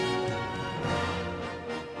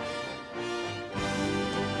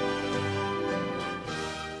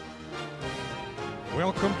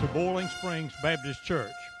Welcome to Boiling Springs Baptist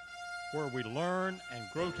Church, where we learn and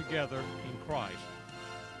grow together in Christ.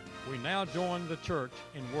 We now join the church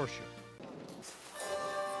in worship.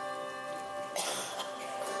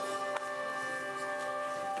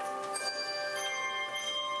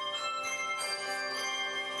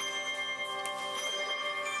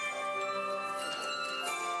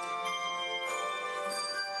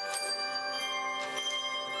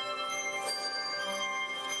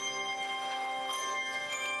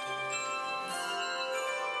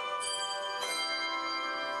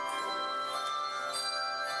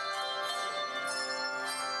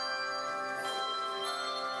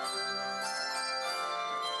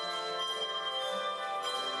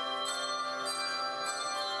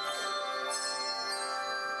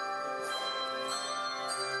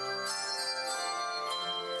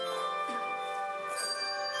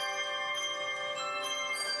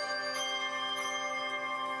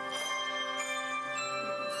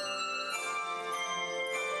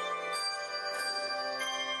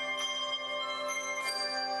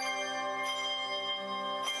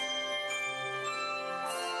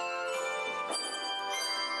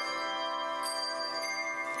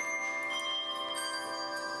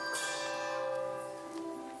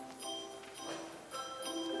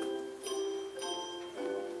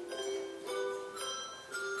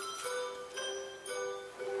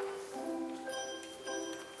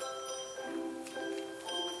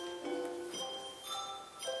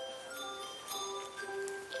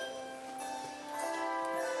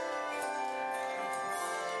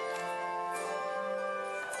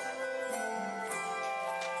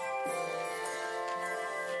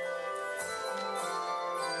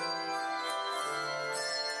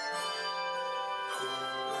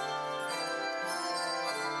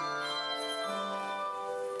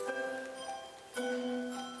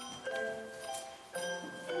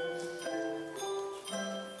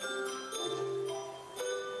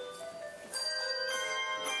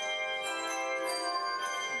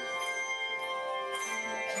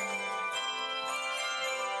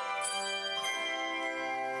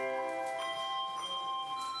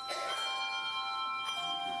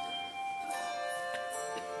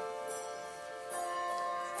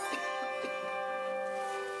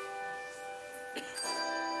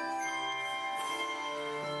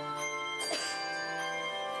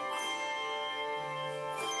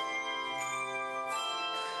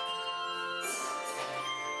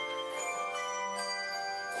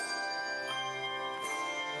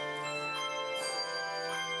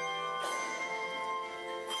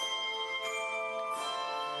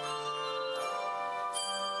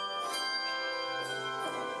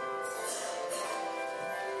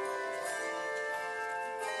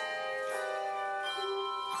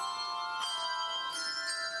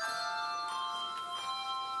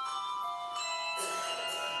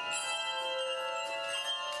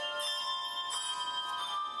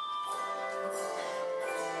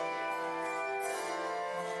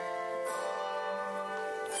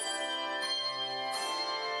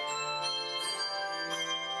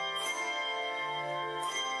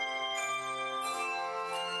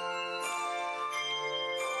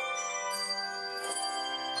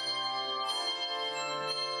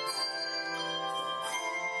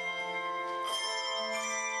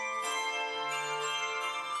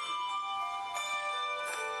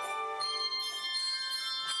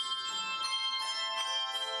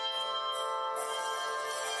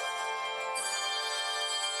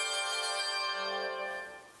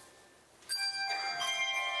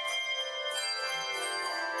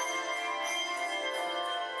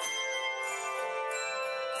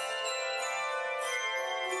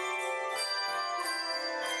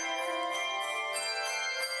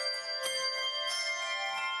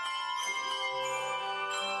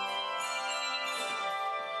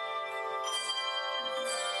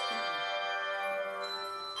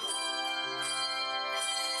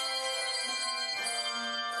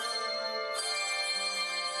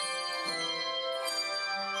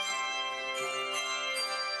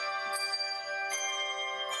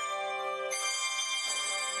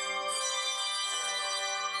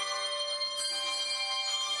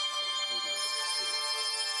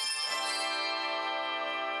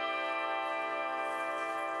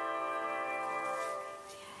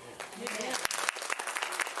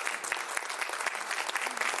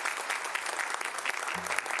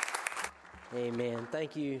 Amen.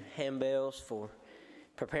 Thank you, Handbells, for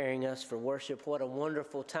preparing us for worship. What a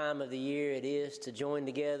wonderful time of the year it is to join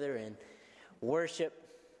together and worship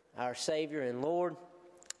our Savior and Lord.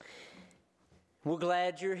 We're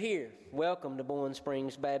glad you're here. Welcome to Boiling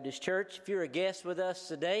Springs Baptist Church. If you're a guest with us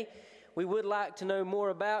today, we would like to know more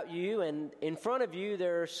about you. And in front of you,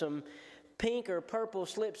 there are some pink or purple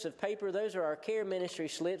slips of paper. Those are our care ministry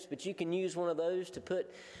slips, but you can use one of those to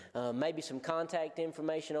put maybe some contact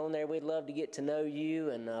information on there. We'd love to get to know you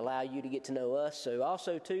and allow you to get to know us. So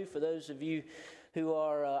also, too, for those of you who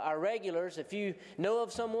are our regulars, if you know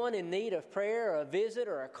of someone in need of prayer or a visit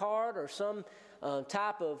or a card or some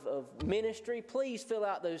type of ministry, please fill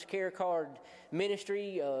out those care card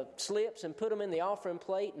ministry slips and put them in the offering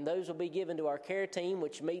plate, and those will be given to our care team,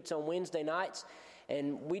 which meets on Wednesday nights.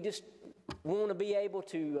 And we just want to be able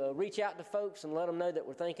to reach out to folks and let them know that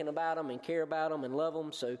we're thinking about them and care about them and love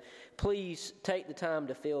them. So please take the time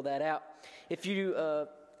to fill that out. If you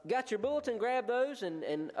got your bulletin, grab those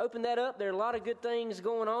and open that up. There are a lot of good things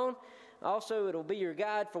going on. Also, it'll be your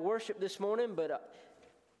guide for worship this morning, but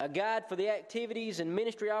a guide for the activities and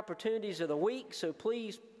ministry opportunities of the week. So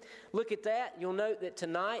please look at that. You'll note that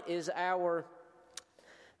tonight is our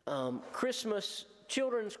Christmas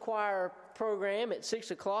children's choir program at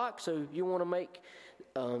 6 o'clock, so you want to make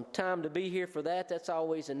time to be here for that. That's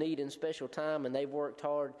always a neat and special time, and they've worked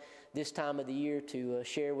hard this time of the year to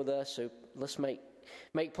share with us, so let's make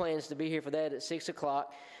plans to be here for that at 6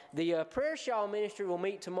 o'clock. The prayer shawl ministry will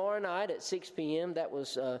meet tomorrow night at 6 p.m. That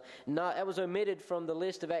was omitted from the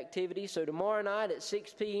list of activities. So tomorrow night at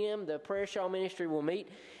 6 p.m. the prayer shawl ministry will meet.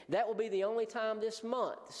 That will be the only time this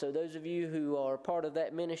month. So those of you who are part of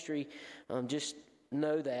that ministry, just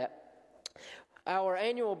know that. Our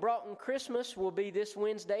annual Broughton Christmas will be this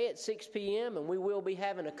Wednesday at 6 p.m. and we will be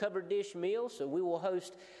having a covered dish meal. So we will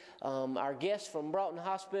host our guests from Broughton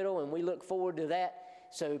Hospital, and we look forward to that.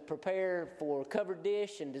 So prepare for covered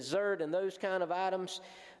dish and dessert and those kind of items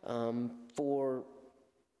for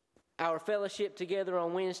our fellowship together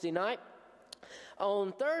on Wednesday night.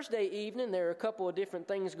 On Thursday evening, there are a couple of different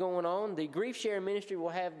things going on. The Grief Share Ministry will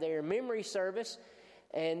have their memory service,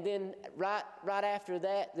 and then right after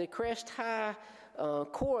that, the Crest High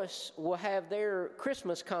Chorus will have their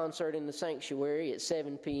Christmas concert in the sanctuary at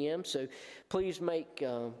 7 p.m., so please make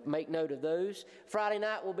note of those. Friday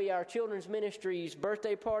night will be our children's ministry's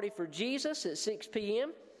birthday party for Jesus at 6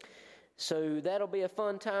 p.m., so that'll be a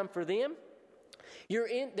fun time for them.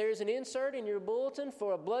 There's an insert in your bulletin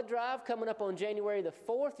for a blood drive coming up on January the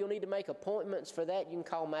 4th. You'll need to make appointments for that. You can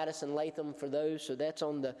call Madison Latham for those, so that's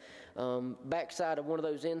on the backside of one of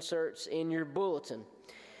those inserts in your bulletin.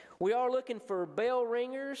 We are looking for bell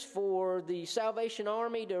ringers for the Salvation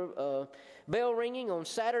Army to bell ringing on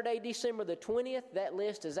Saturday, December the 20th. That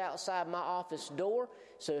list is outside my office door,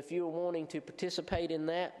 so if you're wanting to participate in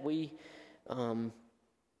that, we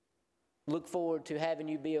look forward to having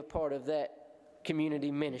you be a part of that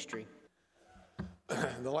community ministry.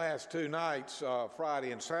 The last two nights,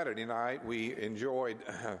 Friday and Saturday night, we enjoyed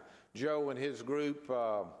Joe and his group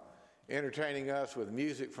entertaining us with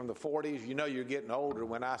music from the 40s. You know you're getting older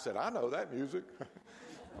when I said, I know that music.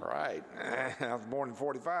 Right. I was born in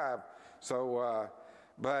 45. So,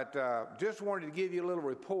 but just wanted to give you a little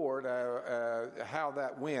report how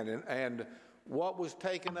that went. And what was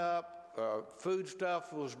taken up, food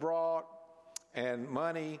stuff was brought, and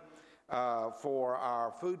money for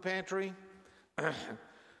our food pantry.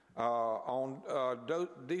 On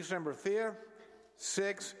December 5th,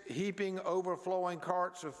 6 heaping overflowing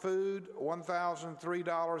carts of food,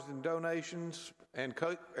 $1,003 in donations and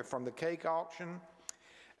from the cake auction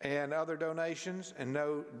and other donations. And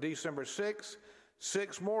December 6th,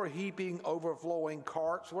 6 more heaping overflowing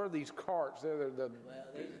carts. What are these carts? They're just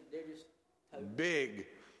big.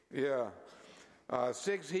 Yeah.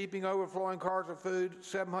 6 heaping overflowing carts of food,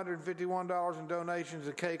 $751 in donations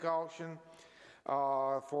and cake auction.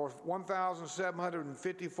 For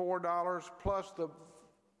 $1,754 plus the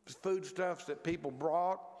foodstuffs that people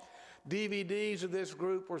brought. DVDs of this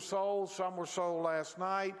group were sold. Some were sold last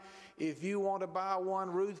night. If you want to buy one,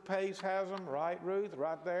 Ruth Pace has them, right, Ruth?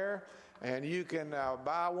 Right there. And you can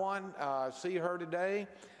buy one, see her today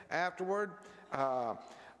afterward.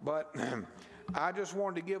 But I just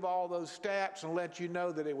wanted to give all those stats and let you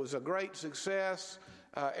know that it was a great success.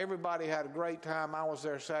 Everybody had a great time. I was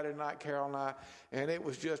there Saturday night, Carol and I, and it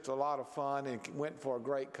was just a lot of fun and went for a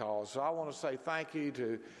great cause. So I want to say thank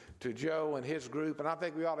you to Joe and his group, and I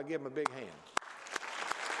think we ought to give him a big hand.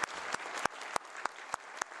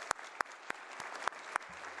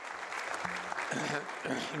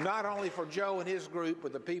 Not only for Joe and his group,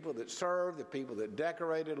 but the people that served, the people that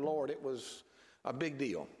decorated. Lord, it was a big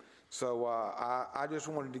deal. So I just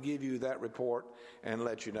wanted to give you that report and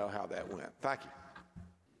let you know how that went. Thank you.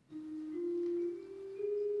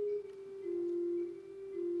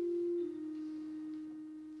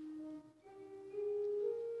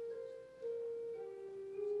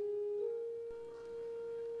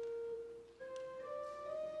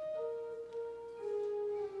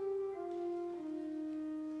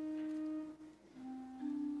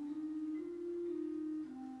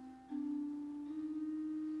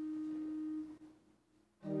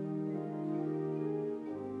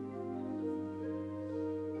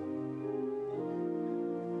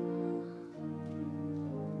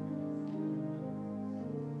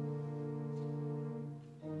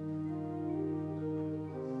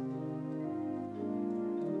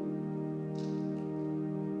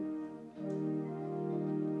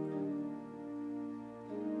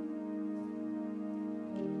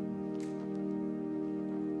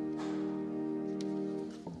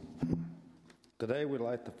 Today we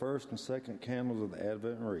light the first and second candles of the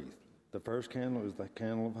Advent wreath. The first candle is the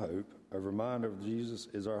candle of hope, a reminder of Jesus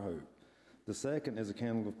is our hope. The second is a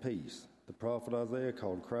candle of peace. The prophet Isaiah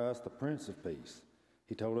called Christ the Prince of Peace.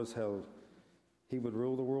 He told us how he would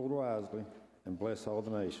rule the world wisely and bless all the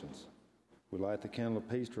nations. We light the candle of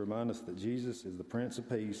peace to remind us that Jesus is the Prince of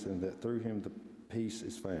Peace and that through him the peace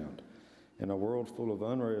is found. In a world full of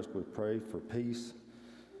unrest, we pray for peace.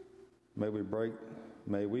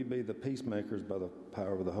 May we be the peacemakers by the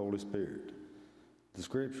power of the Holy Spirit. The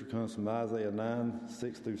scripture comes from Isaiah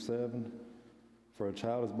 9:6-7. For a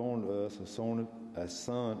child is born to us, a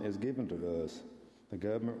son is given to us. The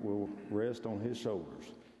government will rest on his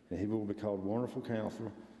shoulders, and he will be called Wonderful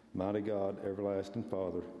Counselor, Mighty God, Everlasting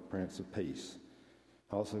Father, Prince of Peace.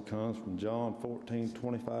 Also comes from John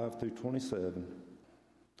 14:25-27.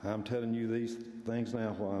 I'm telling you these things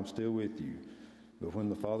now while I'm still with you. But when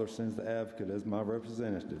the Father sends the Advocate as my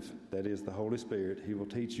representative, that is the Holy Spirit, he will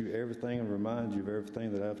teach you everything and remind you of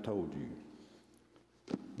everything that I've told you.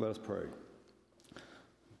 Let us pray.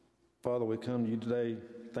 Father, we come to you today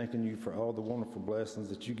thanking you for all the wonderful blessings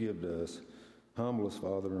that you give to us. Humble us,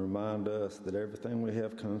 Father, and remind us that everything we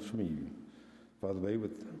have comes from you. Father, be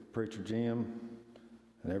with Preacher Jim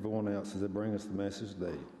and everyone else as they bring us the message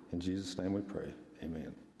today. In Jesus' name we pray.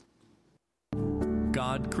 Amen.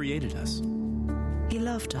 God created us. He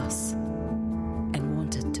loved us and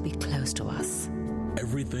wanted to be close to us.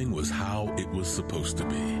 Everything was how it was supposed to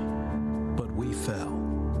be. But we fell.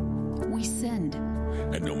 We sinned.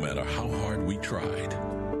 And no matter how hard we tried,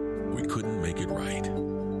 we couldn't make it right.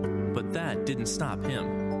 But that didn't stop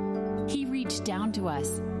him. He reached down to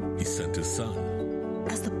us. He sent his son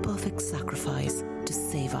as the perfect sacrifice to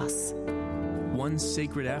save us. One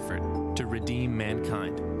sacred effort to redeem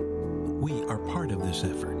mankind. We are part of this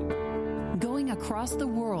effort. Going across the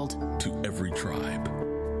world. To every tribe.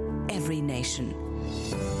 Every nation.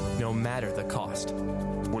 No matter the cost.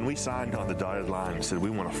 When we signed on the dotted line and said we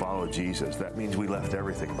want to follow Jesus, that means we left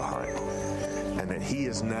everything behind. And that he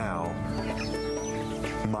is now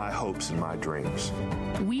my hopes and my dreams.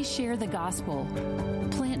 We share the gospel,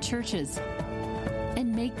 plant churches,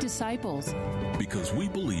 and make disciples. Because we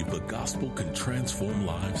believe the gospel can transform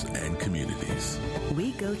lives and communities.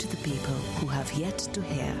 We go to the people who have yet to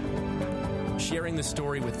hear. Sharing the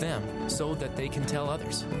story with them so that they can tell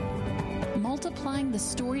others. Multiplying the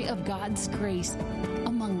story of God's grace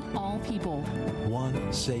among all people.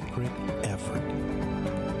 One sacred effort.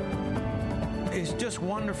 It's just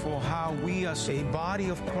wonderful how we as a body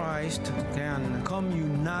of Christ can come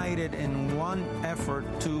united in one effort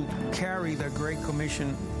to carry the Great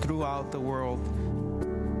Commission throughout the world.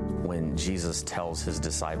 When Jesus tells his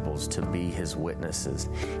disciples to be his witnesses,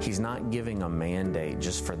 he's not giving a mandate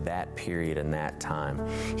just for that period and that time.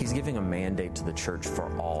 He's giving a mandate to the church for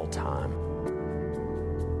all time.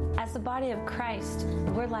 As the body of Christ,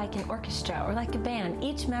 we're like an orchestra or like a band.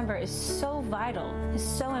 Each member is so vital, is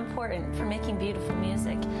so important for making beautiful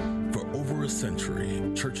music. For over a century,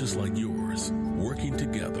 churches like yours, working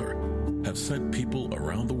together, have sent people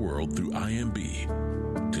around the world through IMB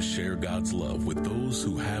to share God's love with those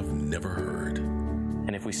who have never heard.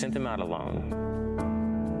 And if we sent them out alone,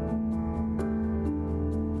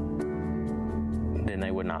 then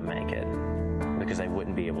they would not make it because they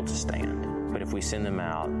wouldn't be able to stand. But if we send them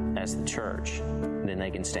out as the church, then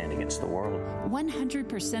they can stand against the world.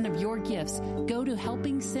 100% of your gifts go to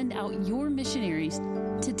helping send out your missionaries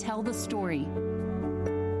to tell the story.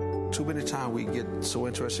 Too many times we get so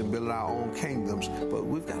interested in building our own kingdoms, but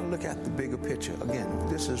we've got to look at the bigger picture. Again,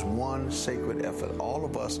 this is one sacred effort. All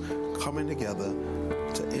of us coming together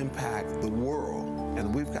to impact the world,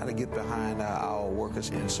 and we've got to get behind our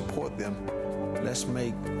workers and support them. Let's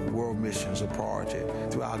make world missions a priority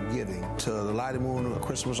through our giving to the Light of Moon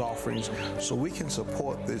Christmas offerings so we can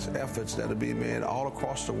support these efforts that are being made all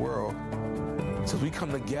across the world. So we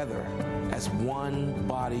come together as one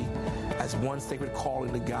body, as one sacred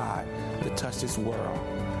calling to God to touch this world.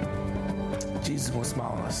 Jesus will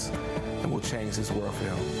smile on us and we'll change this world for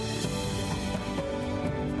him.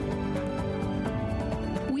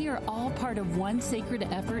 We are all part of one sacred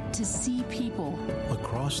effort to see people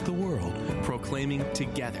across the world proclaiming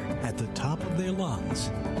together at the top of their lungs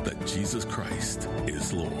that Jesus Christ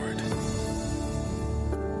is Lord.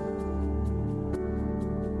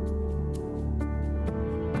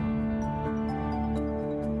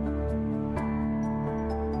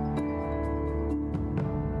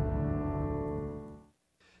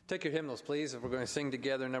 Take your hymnals, please. If we're going to sing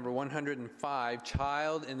together number 105,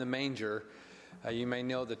 Child in the Manger. You may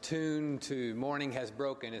know the tune to Morning Has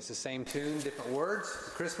Broken. It's the same tune, different words.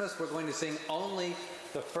 For Christmas, we're going to sing Only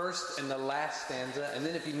the first and the last stanza. And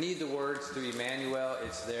then if you need the words to Emmanuel,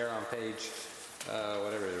 it's there on page,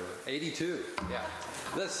 82. Yeah.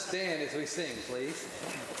 Let's stand as we sing, please.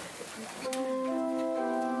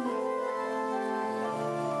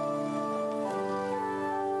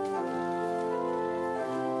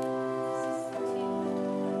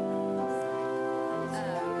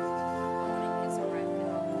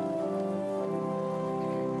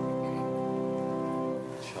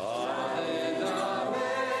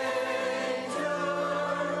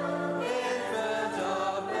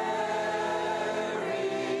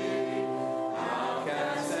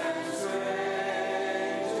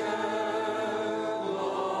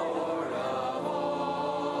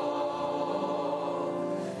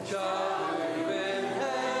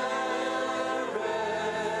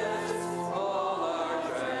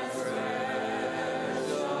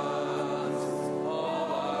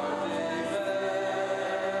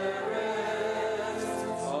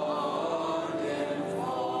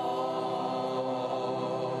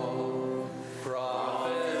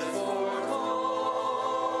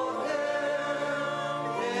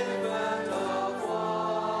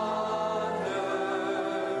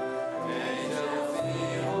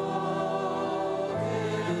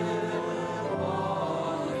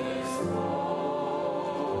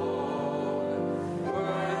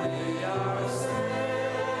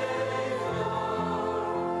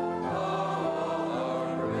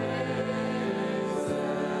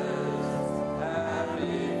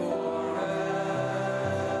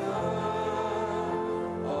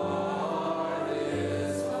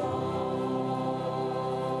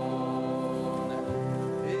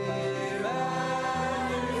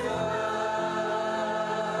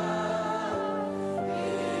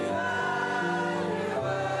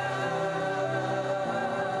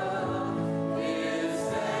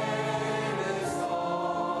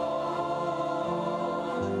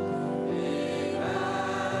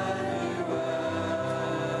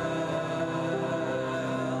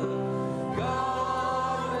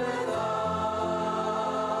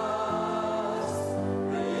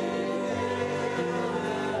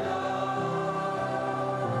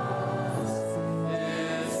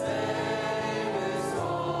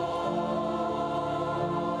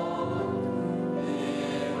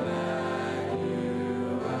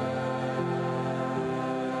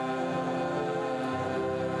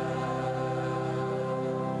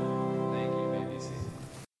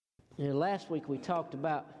 Last week we talked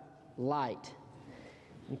about light.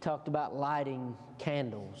 We talked about lighting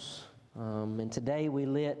candles. And today we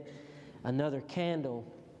lit another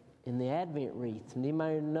candle in the Advent wreath. And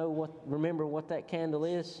anybody remember what that candle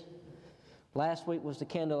is? Last week was the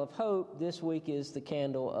candle of hope. This week is the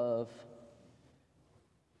candle of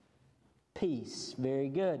peace. Very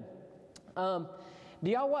good. Do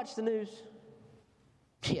y'all watch the news?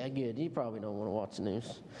 Yeah, good. You probably don't want to watch the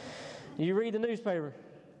news. Do you read the newspaper?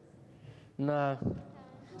 No.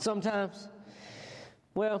 Sometimes.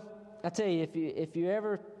 Well, I tell you, if you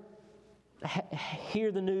ever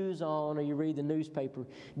hear the news on or you read the newspaper,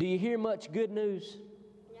 do you hear much good news?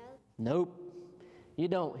 No. Nope. You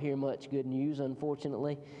don't hear much good news,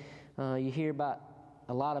 unfortunately. You hear about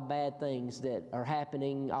a lot of bad things that are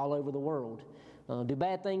happening all over the world. Do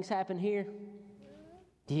bad things happen here?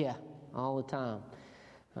 Yeah, all the time.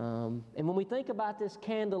 And when we think about this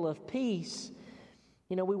candle of peace,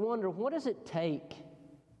 we wonder, what does it take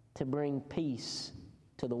to bring peace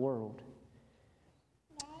to the world?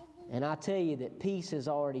 And I tell you that peace has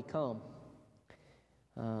already come.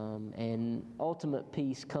 And ultimate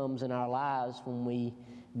peace comes in our lives when we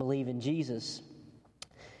believe in Jesus.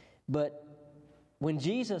 But when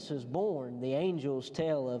Jesus was born, the angels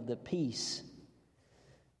tell of the peace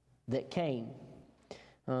that came.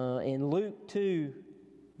 In Luke 2,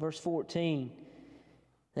 verse 14,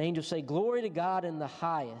 the angels say, "Glory to God in the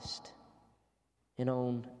highest, and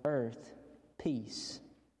on earth peace,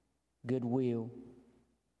 goodwill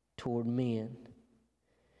toward men."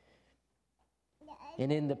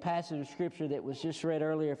 And in the passage of Scripture that was just read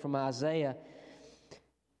earlier from Isaiah, it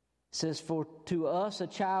says, "For to us a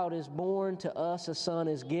child is born, to us a son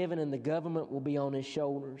is given, and the government will be on his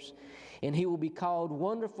shoulders. And he will be called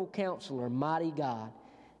Wonderful Counselor, Mighty God,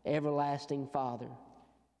 Everlasting Father,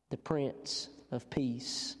 the Prince of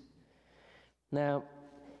Peace." Now,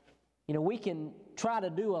 we can try to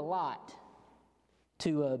do a lot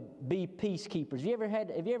to be peacekeepers. Have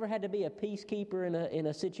you ever had to be a peacekeeper in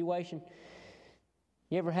a situation?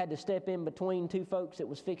 You ever had to step in between two folks that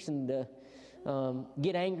was fixing to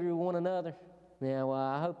get angry with one another? Yeah, well,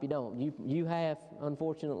 I hope you don't. You have,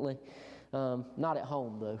 unfortunately. Not at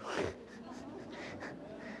home, though.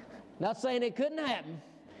 Not saying it couldn't happen.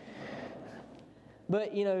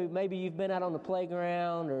 But, maybe you've been out on the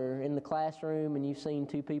playground or in the classroom and you've seen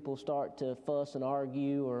two people start to fuss and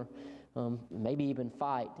argue or maybe even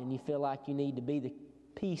fight, and you feel like you need to be the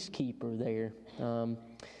peacekeeper there.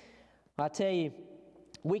 I tell you,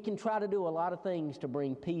 we can try to do a lot of things to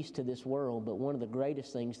bring peace to this world, but one of the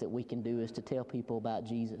greatest things that we can do is to tell people about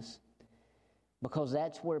Jesus, because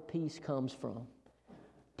that's where peace comes from.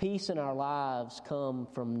 Peace in our lives come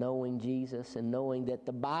from knowing Jesus and knowing that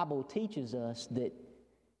the Bible teaches us that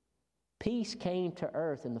peace came to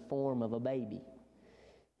earth in the form of a baby.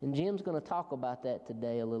 And Jim's going to talk about that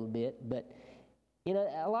today a little bit, but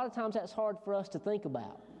a lot of times that's hard for us to think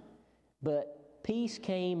about. But peace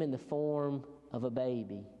came in the form of a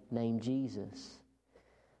baby named Jesus.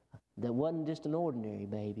 That wasn't just an ordinary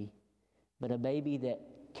baby, but a baby that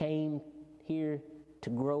came here to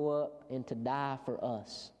grow up and to die for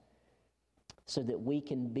us so that we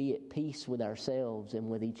can be at peace with ourselves and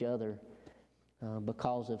with each other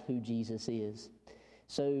because of who Jesus is.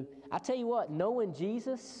 So I tell you what, knowing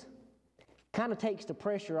Jesus kind of takes the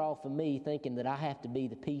pressure off of me thinking that I have to be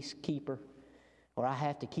the peacekeeper, or I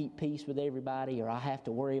have to keep peace with everybody, or I have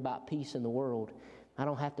to worry about peace in the world. I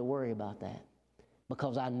don't have to worry about that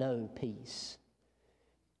because I know peace.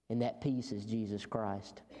 And that peace is Jesus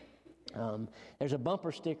Christ. There's a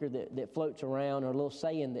bumper sticker that floats around, or a little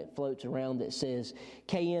saying that floats around that says,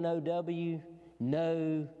 KNOW,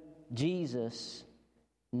 know Jesus,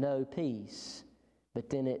 know peace. But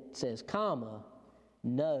then it says, comma,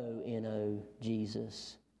 know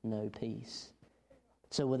Jesus, know peace.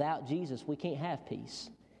 So without Jesus, we can't have peace.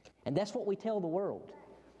 And that's what we tell the world.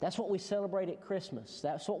 That's what we celebrate at Christmas.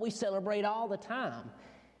 That's what we celebrate all the time,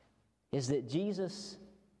 is that Jesus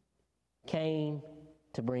came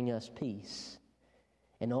to bring us peace.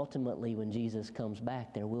 And ultimately, when Jesus comes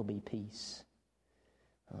back, there will be peace.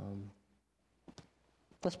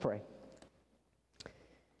 Let's pray.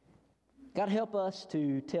 God, help us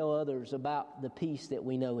to tell others about the peace that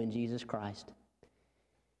we know in Jesus Christ.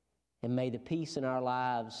 And may the peace in our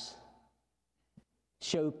lives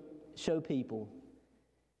show people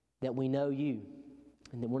that we know you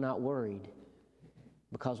and that we're not worried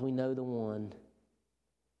because we know the one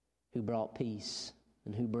who brought peace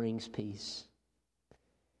and who brings peace.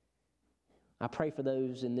 I pray for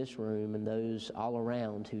those in this room and those all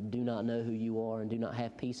around who do not know who you are and do not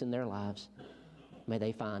have peace in their lives. May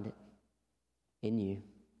they find it in you.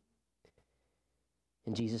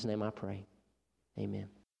 In Jesus' name I pray. Amen.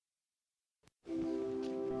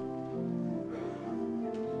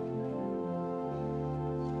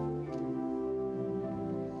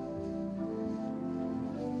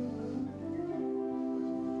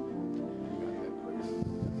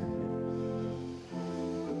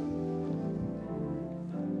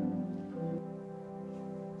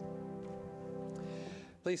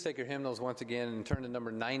 Please take your hymnals once again and turn to number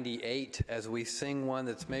 98 as we sing one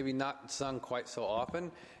that's maybe not sung quite so often,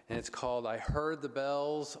 and it's called I Heard the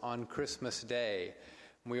Bells on Christmas Day.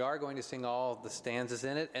 We are going to sing all the stanzas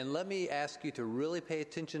in it, and let me ask you to really pay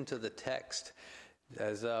attention to the text.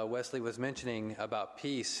 As Wesley was mentioning about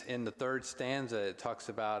peace, in the third stanza it talks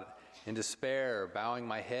about in despair, bowing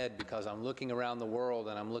my head because I'm looking around the world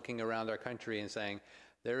and I'm looking around our country and saying,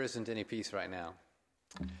 there isn't any peace right now.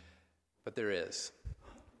 But there is.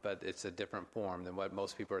 But it's a different form than what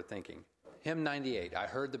most people are thinking. Hymn 98, I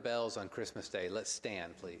Heard the Bells on Christmas Day. Let's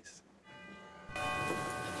stand, please. Christmas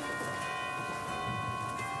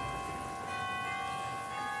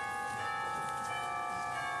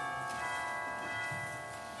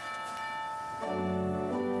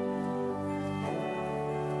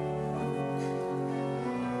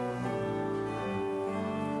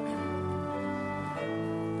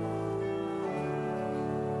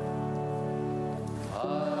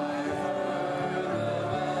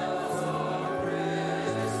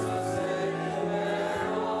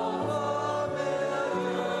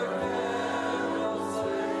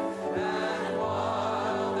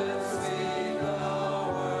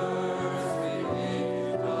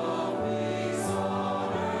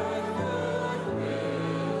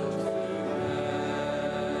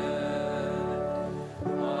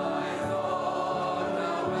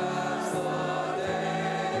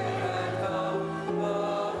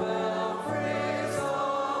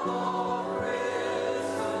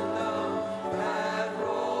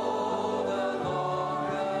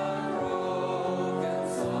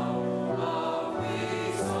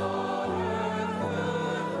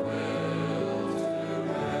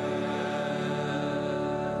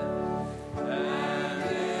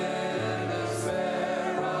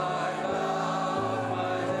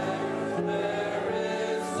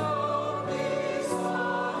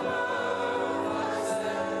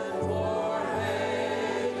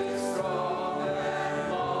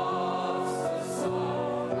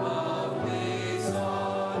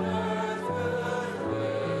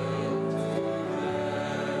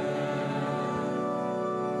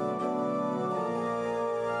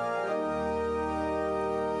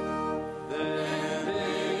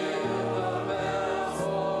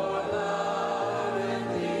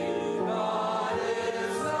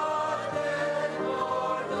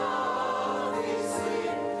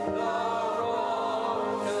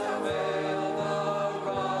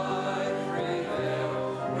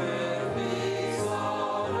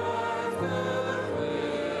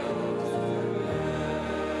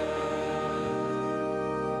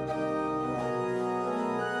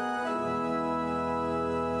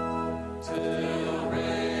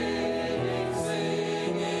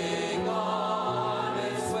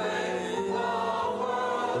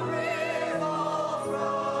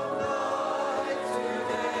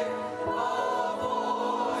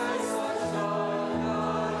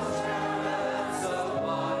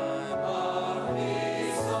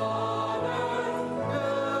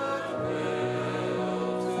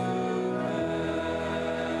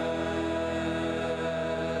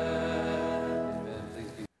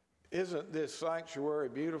Isn't this sanctuary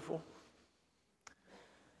beautiful?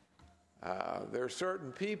 There are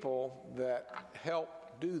certain people that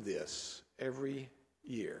help do this every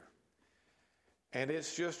year. And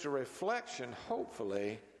it's just a reflection,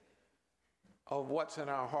 hopefully, of what's in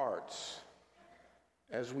our hearts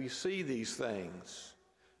as we see these things.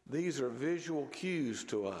 These are visual cues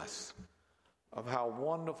to us of how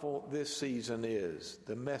wonderful this season is,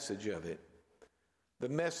 the message of it, the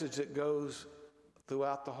message that goes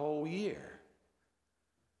throughout the whole year.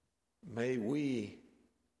 May we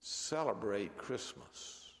celebrate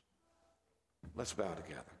Christmas. Let's bow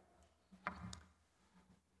together.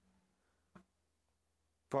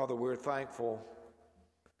 Father, we're thankful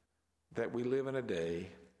that we live in a day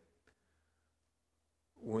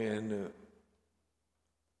when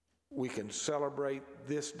we can celebrate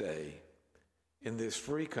this day in this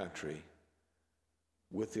free country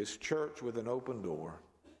with this church with an open door.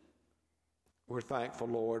 We're thankful,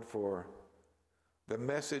 Lord, for the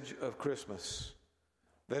message of Christmas.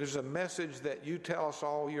 That is a message that you tell us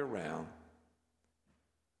all year round,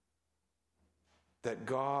 that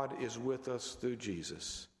God is with us through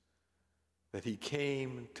Jesus, that he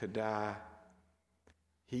came to die,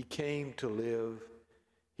 he came to live,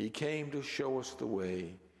 he came to show us the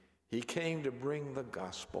way, he came to bring the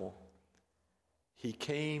gospel, he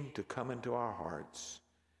came to come into our hearts,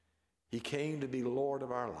 he came to be Lord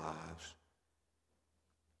of our lives.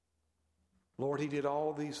 Lord, he did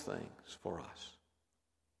all these things for us,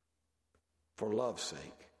 for love's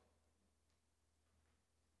sake.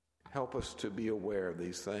 Help us to be aware of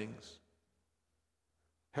these things.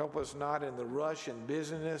 Help us not in the rush and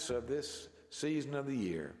busyness of this season of the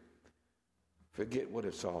year forget what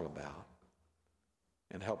it's all about,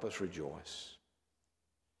 and help us rejoice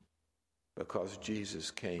because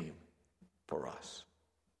Jesus came for us.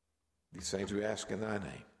 These things we ask in thy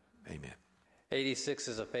name. Amen. 86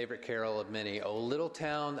 is a favorite carol of many. O little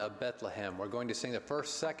town of Bethlehem. We're going to sing the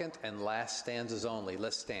first, second, and last stanzas only.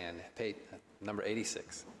 Let's stand. Page number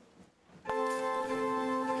 86. Sing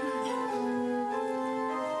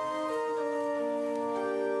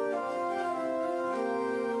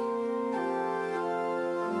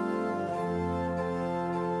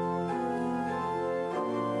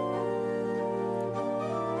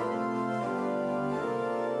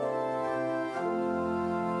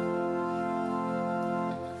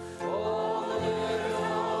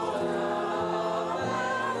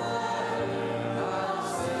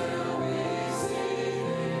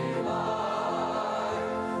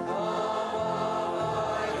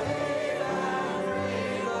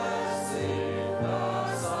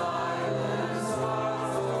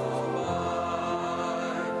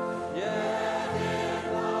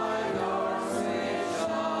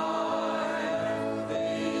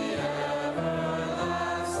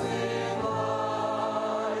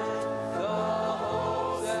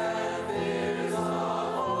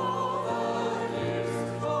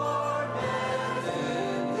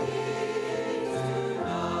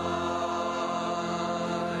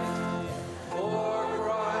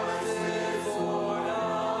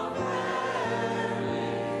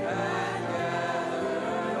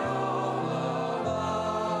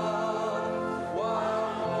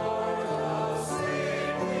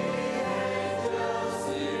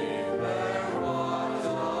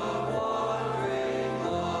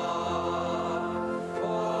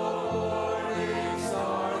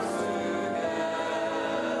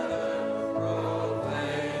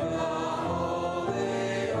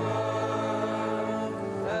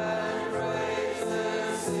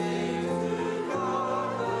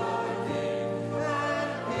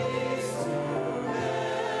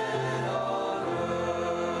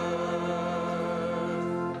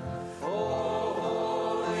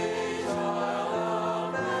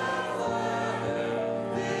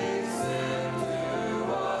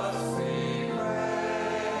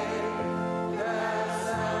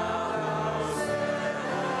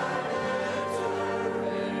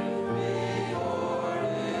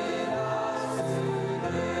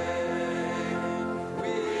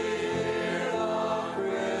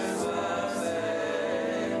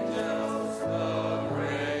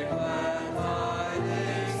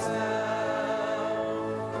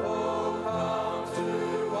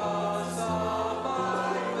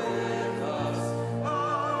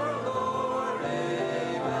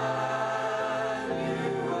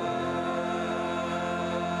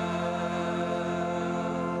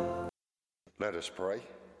Let us pray.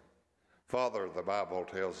 Father, the Bible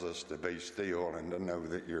tells us to be still and to know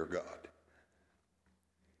that you're God.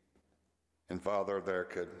 And Father, there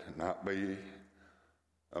could not be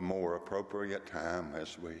a more appropriate time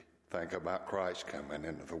as we think about Christ coming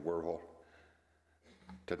into the world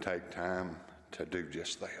to take time to do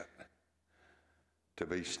just that, to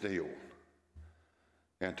be still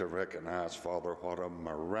and to recognize, Father, what a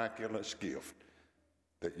miraculous gift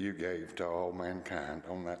that you gave to all mankind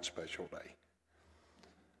on that special day.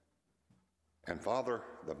 And Father,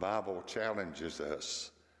 the Bible challenges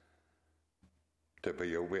us to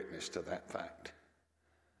be a witness to that fact,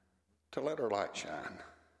 to let our light shine.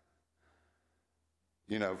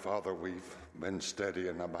 You know, Father, we've been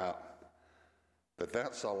studying about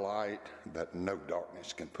that's a light that no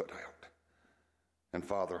darkness can put out. And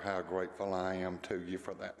Father, how grateful I am to you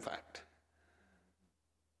for that fact.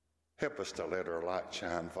 Help us to let our light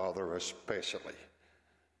shine, Father, especially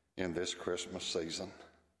in this Christmas season.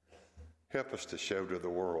 Help us to show to the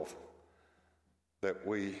world that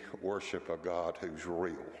we worship a God who's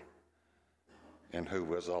real and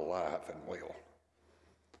who is alive and well.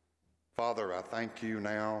 Father, I thank you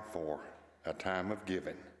now for a time of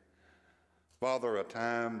giving. Father, a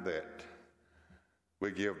time that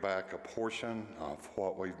we give back a portion of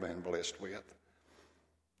what we've been blessed with.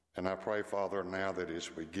 And I pray, Father, now that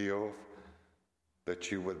as we give, that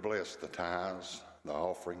you would bless the tithes, the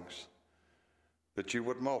offerings, that you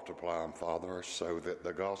would multiply them, Father, so that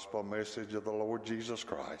the gospel message of the Lord Jesus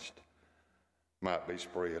Christ might be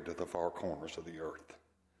spread to the far corners of the earth.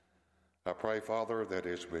 I pray, Father, that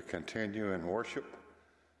as we continue in worship,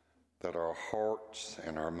 that our hearts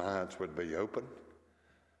and our minds would be open.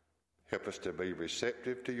 Help us to be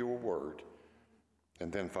receptive to your word.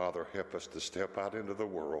 And then, Father, help us to step out into the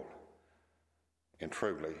world and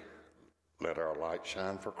truly let our light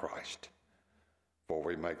shine for Christ. For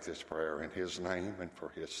we make this prayer in his name and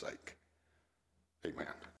for his sake. Amen.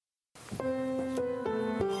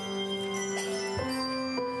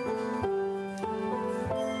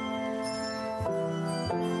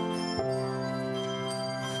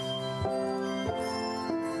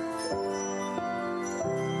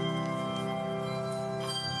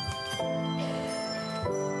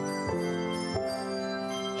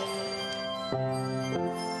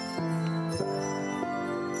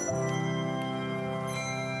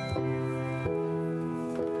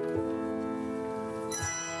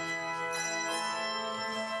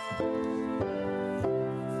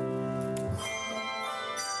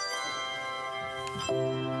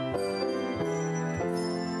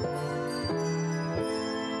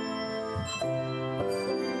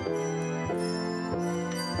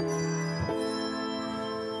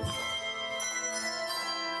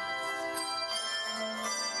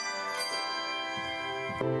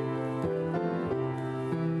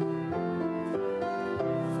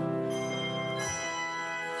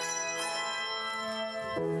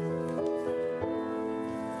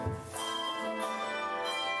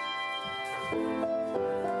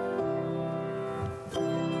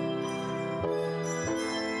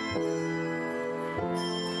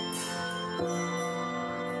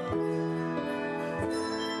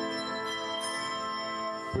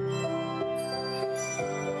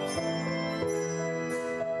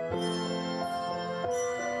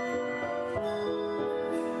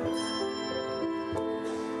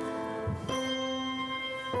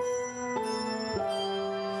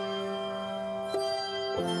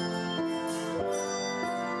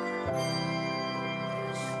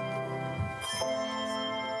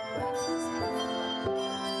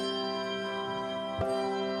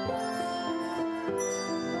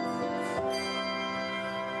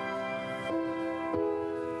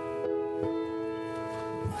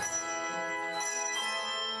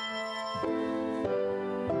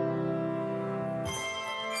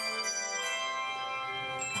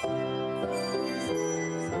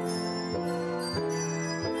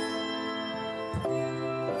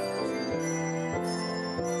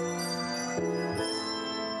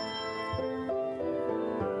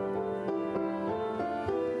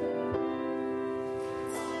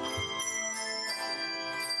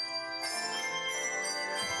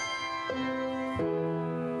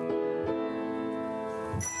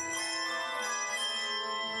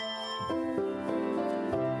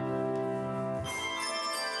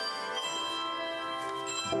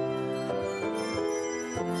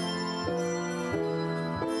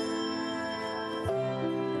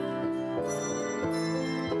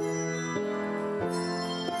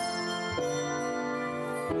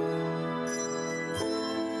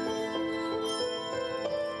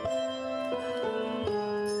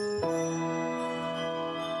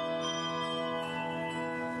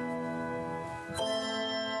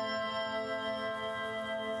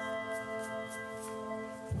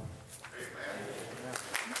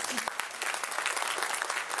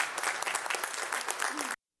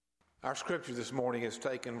 Our scripture this morning is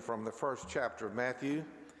taken from the first chapter of Matthew,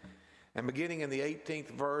 and beginning in the 18th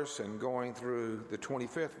verse and going through the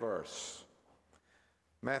 25th verse.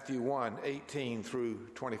 Matthew 1:18 through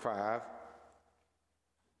 25.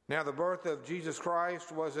 Now the birth of Jesus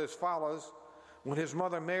Christ was as follows. When his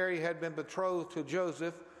mother Mary had been betrothed to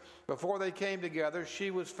Joseph, before they came together,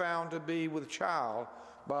 she was found to be with child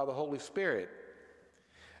by the Holy Spirit.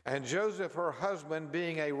 And Joseph, her husband,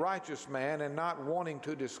 being a righteous man and not wanting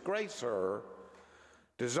to disgrace her,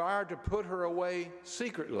 desired to put her away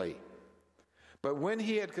secretly. But when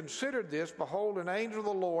he had considered this, behold, an angel of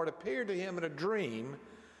the Lord appeared to him in a dream,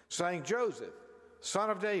 saying, Joseph, son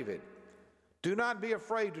of David, do not be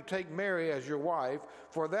afraid to take Mary as your wife,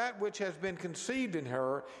 for that which has been conceived in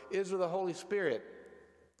her is of the Holy Spirit.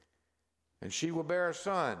 And she will bear a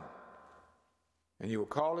son, and you will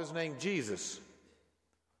call his name Jesus,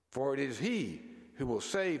 for it is he who will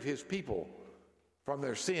save his people from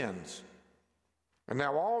their sins. And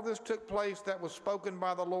now all this took place that was spoken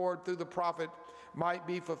by the Lord through the prophet might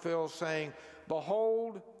be fulfilled, saying,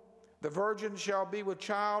 Behold, the virgin shall be with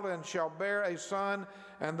child and shall bear a son,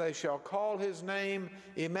 and they shall call his name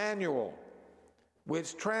Emmanuel,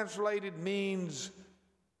 which translated means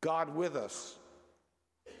God with us.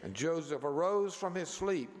 And Joseph arose from his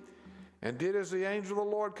sleep and did as the angel of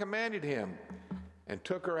the Lord commanded him, and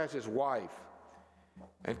took her as his wife,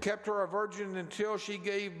 and kept her a virgin until she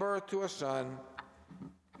gave birth to a son,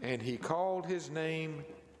 and he called his name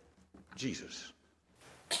Jesus.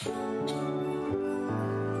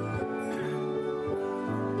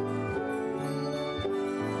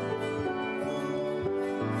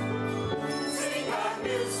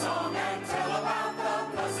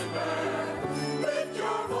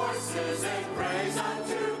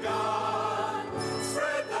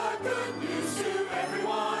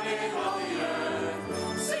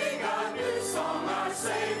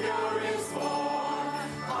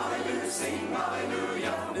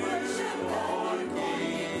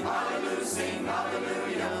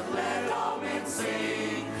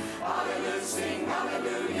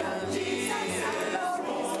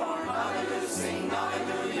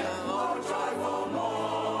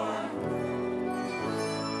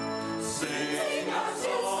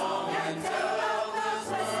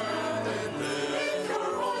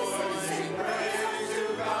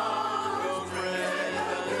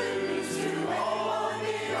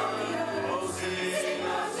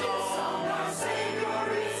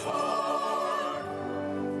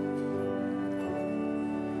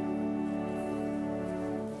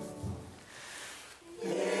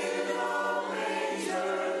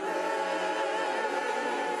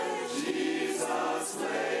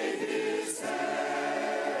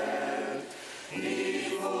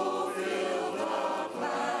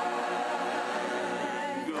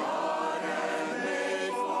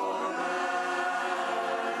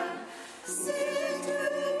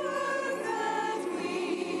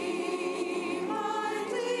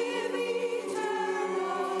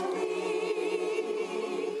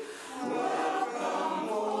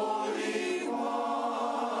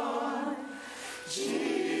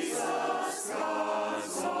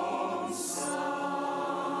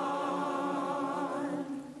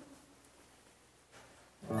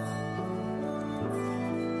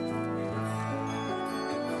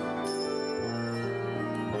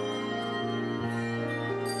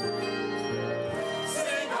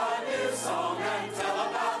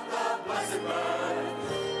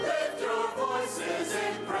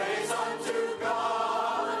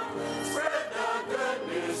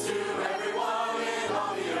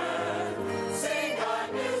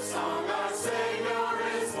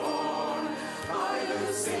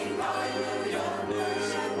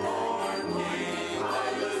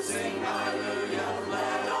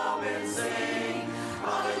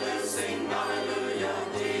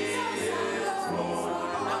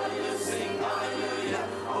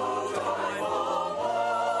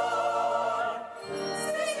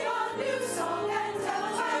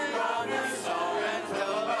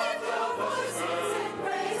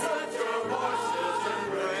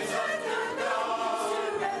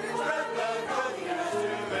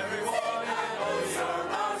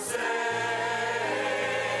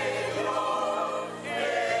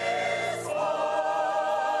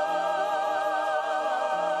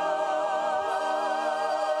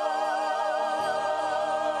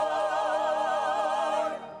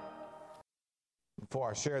 Before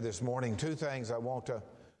I share this morning, two things I want to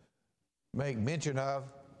make mention of.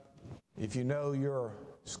 If you know your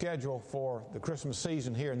schedule for the Christmas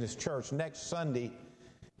season here in this church, next Sunday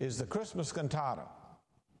is the Christmas cantata.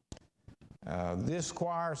 This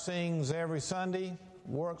choir sings every Sunday,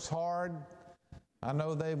 works hard, I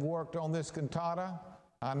know they've worked on this cantata.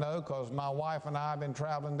 I know because my wife and I have been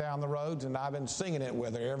traveling down the roads and I've been singing it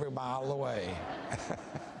with her every mile of the way.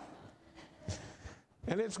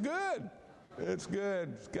 And it's good. It's good.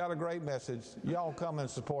 It's got a great message. Y'all come and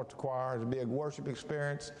support the choir. It'll be a worship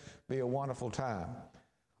experience. Be a wonderful time.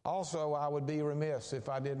 Also, I would be remiss if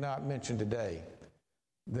I did not mention today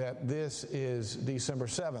that this is December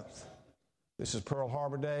 7th. This is Pearl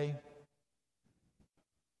Harbor Day.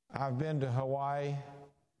 I've been to Hawaii.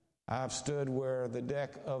 I've stood where the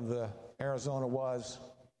deck of the Arizona was,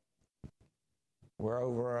 where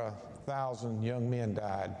over 1,000 young men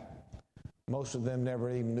died. Most of them never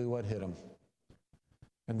even knew what hit them.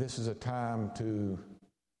 And this is a time to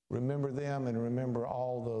remember them and remember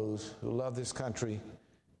all those who love this country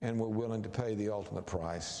and were willing to pay the ultimate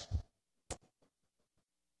price.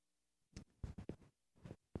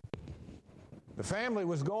 The family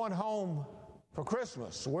was going home for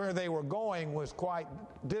Christmas. Where they were going was quite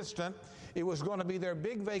distant. It was going to be their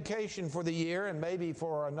big vacation for the year and maybe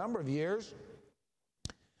for a number of years.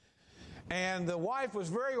 And the wife was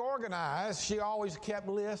very organized. She always kept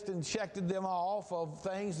lists and checked them off of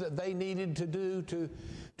things that they needed to do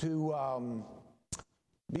to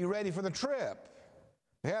be ready for the trip.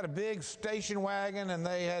 They had a big station wagon, and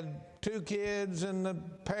they had 2 kids and the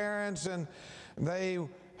parents, and they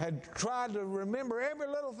had tried to remember every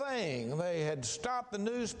little thing. They had stopped the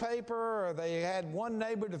newspaper, or they had one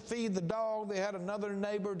neighbor to feed the dog. They had another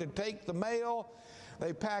neighbor to take the mail.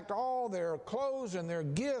 They packed all their clothes and their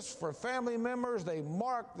gifts for family members. They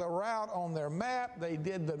marked the route on their map. They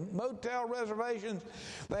did the motel reservations.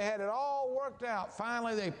 They had it all worked out.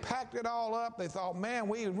 Finally, they packed it all up. They thought, man,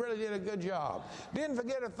 we really did a good job. Didn't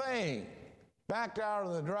forget a thing. Backed out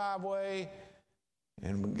of the driveway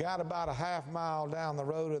and got about a half mile down the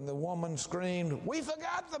road, and the woman screamed, "We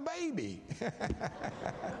forgot the baby."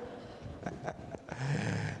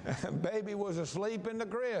 Baby was asleep in the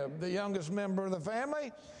crib, the youngest member of the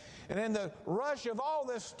family. And in the rush of all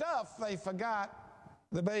this stuff, they forgot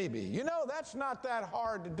the baby. You know, that's not that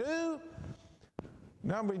hard to do. A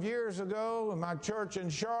number of years ago in my church in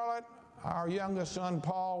Charlotte, our youngest son,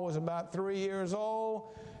 Paul, was about 3 years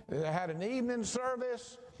old. They had an evening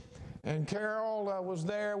service, and Carol was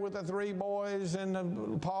there with the 3 boys,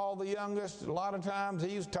 and Paul, the youngest. A lot of times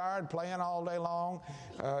he was tired playing all day long.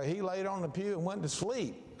 He laid on the pew and went to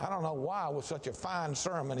sleep. I don't know why, with such a fine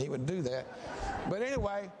sermon, he would do that. But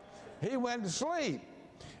anyway, he went to sleep.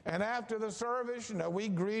 And after the service, we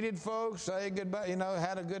greeted folks, said goodbye,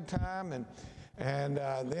 had a good time, and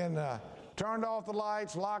then turned off the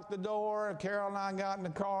lights, locked the door. Carol and I got in the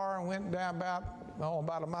car and went down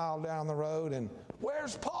about a mile down the road, and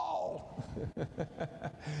where's Paul?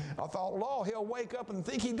 I thought, Lord, he'll wake up and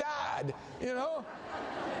think he died,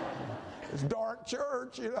 It's dark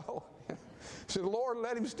church, Said, Lord,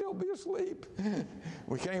 let him still be asleep.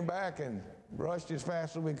 We came back and rushed as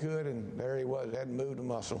fast as we could, and there he was, hadn't moved a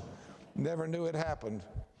muscle. Never knew it happened.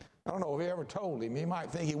 I don't know if he ever told him. He might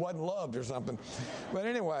think he wasn't loved or something. But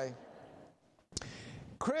anyway,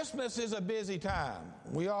 Christmas is a busy time.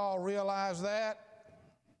 We all realize that.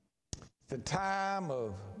 The time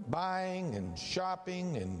of buying and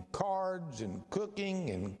shopping and cards and cooking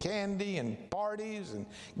and candy and parties and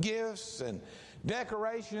gifts and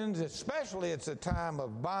decorations. Especially it's a time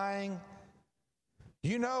of buying.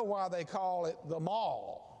 You know why they call it the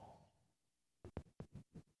mall.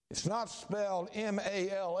 It's not spelled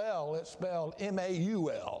M-A-L-L, it's spelled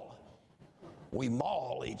M-A-U-L. We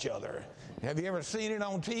maul each other. Have you ever seen it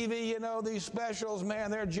on TV, these specials? Man,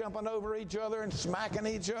 they're jumping over each other and smacking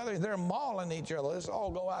each other. They're mauling each other. Let's all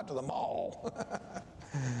go out to the mall.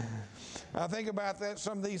 I think about that,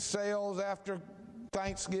 some of these sales after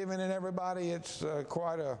Thanksgiving and everybody, it's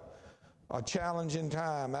quite a challenging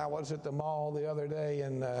time. I was at the mall the other day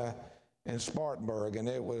in Spartanburg, and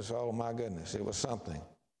it was, oh my goodness, it was something.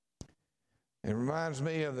 It reminds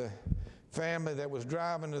me of the family that was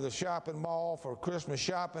driving to the shopping mall for Christmas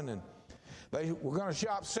shopping, and they were going to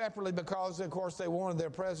shop separately because, of course, they wanted their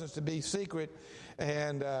presents to be secret.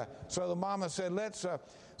 And so the mama said, let's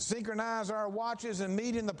synchronize our watches and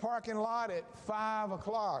meet in the parking lot at 5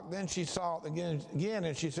 o'clock. Then she saw it again,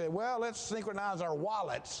 and she said, well, let's synchronize our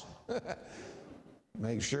wallets.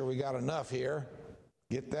 Make sure we got enough here.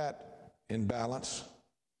 Get that in balance.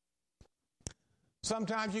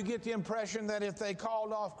 Sometimes you get the impression that if they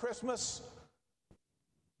called off Christmas,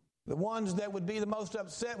 the ones that would be the most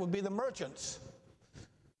upset would be the merchants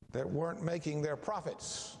that weren't making their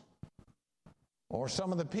profits, or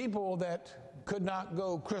some of the people that could not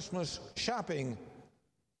go Christmas shopping.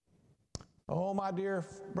 Oh, my dear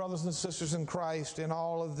brothers and sisters in Christ, in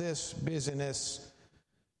all of this busyness,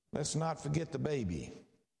 Let's not forget the baby.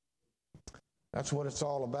 That's what it's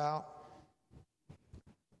all about.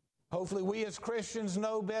 Hopefully we as Christians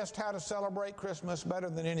know best how to celebrate Christmas better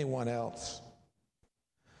than anyone else.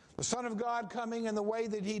 The Son of God coming in the way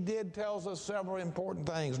that he did tells us several important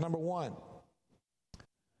things. Number one,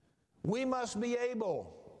 we must be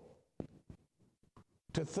able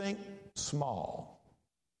to think small.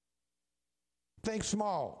 Think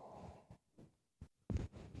small.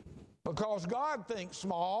 Because God thinks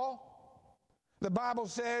small. The Bible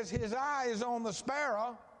says his eye is on the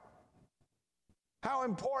sparrow. How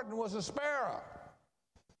important was a sparrow?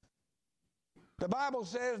 The Bible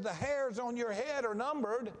says the hairs on your head are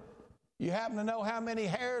numbered. You happen to know how many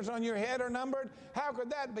hairs on your head are numbered? How could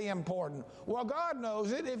that be important? Well, God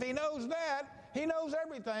knows it. If he knows that, he knows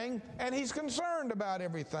everything, and he's concerned about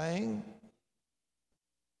everything.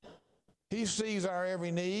 He sees our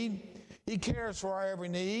every need. He cares for our every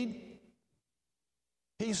need.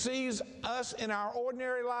 He sees us in our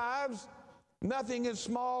ordinary lives. Nothing is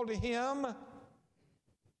small to him.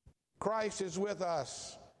 Christ is with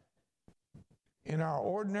us in our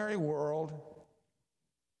ordinary world.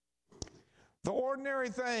 The ordinary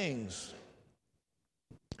things.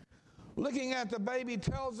 Looking at the baby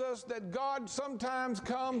tells us that God sometimes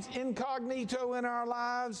comes incognito in our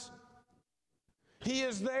lives. He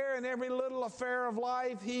is there in every little affair of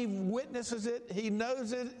life. He witnesses it, he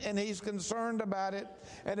knows it, and he's concerned about it,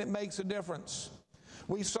 and it makes a difference.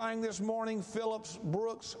 We sang this morning Phillips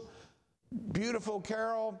Brooks' beautiful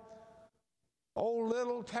carol, "O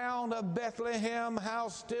little town of Bethlehem, how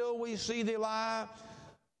still we see thee lie.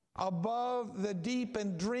 Above the deep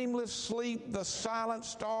and dreamless sleep, the silent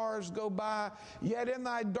stars go by. Yet in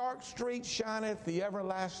thy dark street shineth the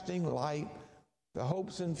everlasting light. The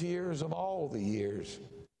hopes and fears of all the years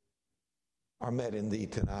are met in thee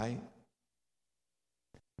tonight."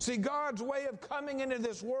 See, God's way of coming into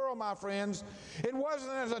this world, my friends, it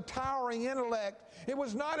wasn't as a towering intellect. It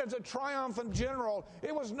was not as a triumphant general.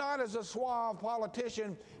 It was not as a suave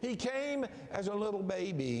politician. He came as a little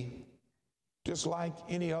baby, just like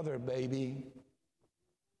any other baby.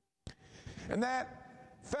 And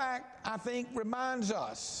that fact, I think, reminds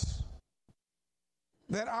us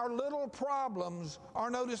that our little problems are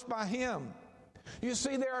noticed by him. You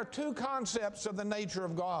see, there are two concepts of the nature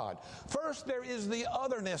of God. First, there is the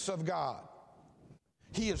otherness of God.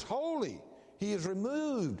 He is holy. He is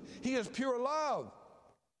removed. He is pure love.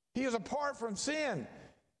 He is apart from sin.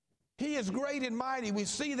 He is great and mighty. We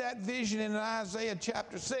see that vision in Isaiah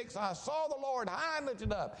chapter 6. I saw the Lord high and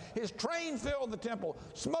lifted up. His train filled the temple.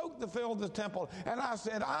 Smoke filled the temple. And I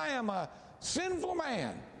said, I am a sinful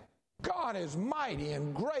man. God is mighty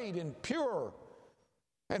and great and pure.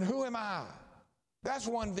 And who am I? That's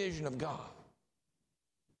one vision of God.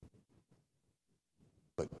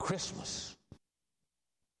 But Christmas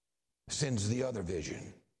sends the other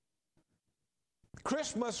vision.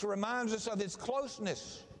 Christmas reminds us of his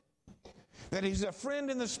closeness, that he's a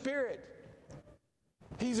friend in the spirit.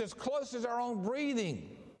 He's as close as our own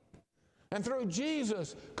breathing. And through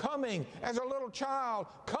Jesus coming as a little child,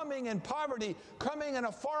 coming in poverty, coming in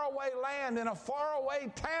a faraway land, in a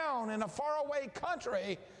faraway town, in a faraway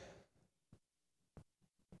country,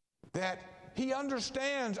 that he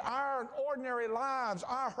understands our ordinary lives,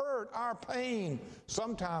 our hurt, our pain,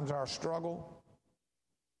 sometimes our struggle.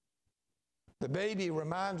 The baby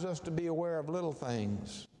reminds us to be aware of little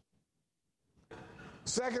things.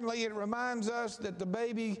 Secondly, it reminds us that the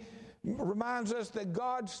baby reminds us that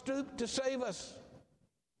God stooped to save us.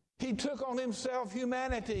 He took on himself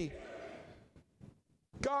humanity.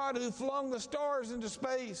 God who flung the stars into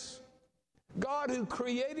space. God who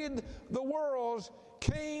created the worlds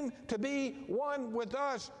came to be one with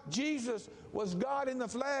us. Jesus was God in the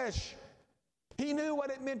flesh. He knew what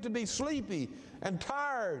it meant to be sleepy and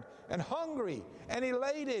tired and hungry and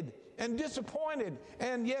elated and disappointed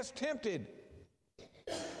and, yes, tempted.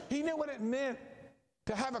 He knew what it meant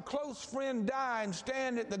to have a close friend die and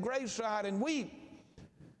stand at the graveside and weep.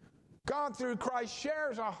 God, through Christ,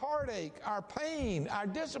 shares our heartache, our pain, our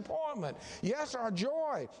disappointment, yes, our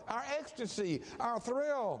joy, our ecstasy, our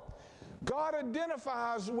thrill. God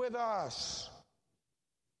identifies with us.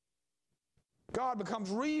 God becomes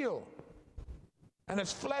real, and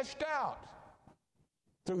it's fleshed out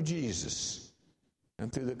through Jesus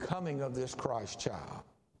and through the coming of this Christ child.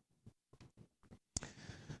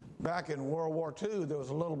 Back in World War II, there was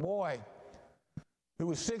a little boy who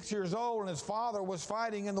was 6 years old, and his father was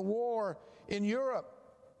fighting in the war in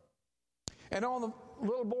Europe. And on the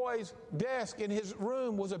little boy's desk in his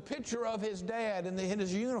room was a picture of his dad in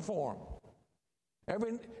his uniform.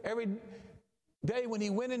 Every day when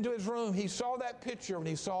he went into his room, he saw that picture, and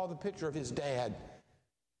he saw the picture of his dad.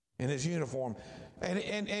 in his uniform. And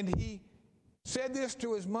he said this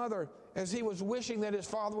to his mother as he was wishing that his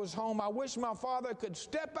father was home. I wish my father could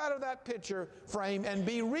step out of that picture frame and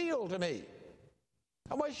be real to me.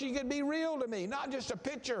 I wish he could be real to me, not just a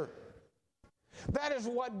picture. That is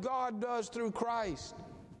what God does through Christ.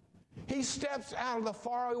 He steps out of the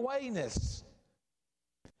farawayness,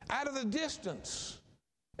 out of the distance,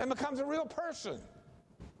 and becomes a real person.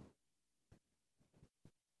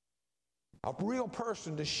 A real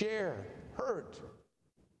person to share hurt,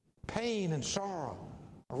 pain, and sorrow.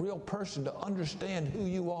 A real person to understand who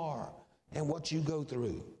you are and what you go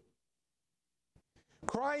through.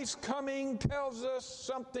 Christ's coming tells us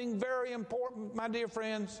something very important, my dear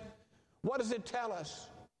friends. What does it tell us?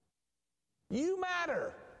 You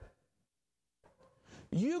matter.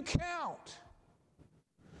 You count.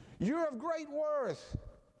 You're of great worth.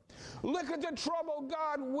 Look at the trouble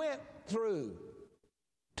God went through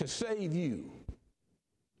to save you.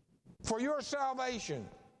 For your salvation.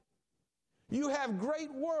 You have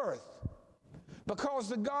great worth because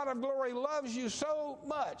the God of glory loves you so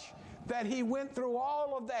much that he went through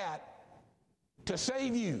all of that to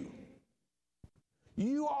save you.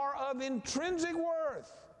 You are of intrinsic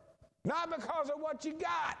worth, not because of what you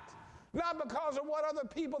got, not because of what other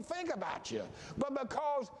people think about you, but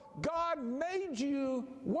because God made you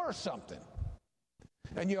worth something.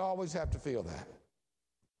 And you always have to feel that.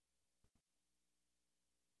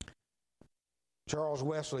 Charles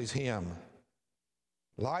Wesley's hymn,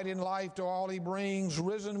 light in life to all he brings,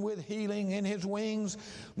 risen with healing in his wings,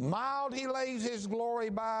 mild he lays his glory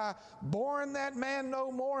by, born that man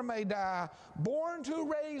no more may die, born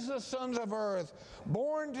to raise the sons of earth,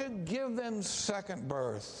 born to give them second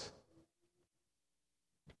birth.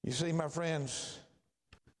 You see, my friends,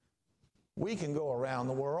 we can go around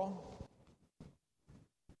the world.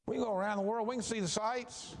 We can go around the world. We can see the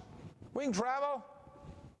sights. We can travel.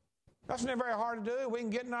 That's not very hard to do. We can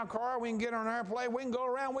get in our car. We can get on an airplane. We can go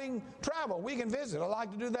around. We can travel. We can visit. I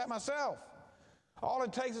like to do that myself. All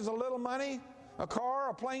it takes is a little money, a car,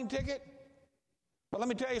 a plane ticket. But let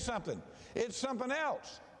me tell you something. It's something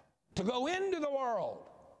else to go into the world.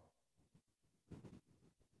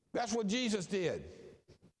 That's what Jesus did.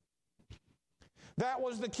 That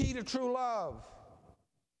was the key to true love.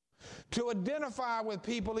 To identify with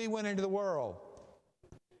people, he went into the world.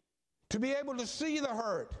 To be able to see the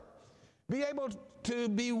hurt. Be able to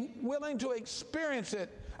be willing to experience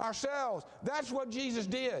it ourselves. That's what Jesus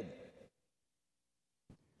did.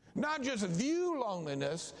 Not just view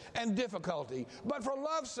loneliness and difficulty, but for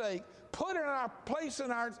love's sake, put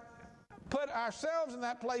ourselves in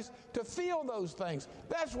that place to feel those things.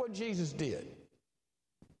 That's what Jesus did.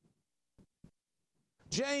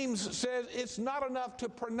 James says it's not enough to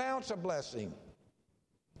pronounce a blessing,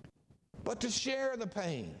 but to share the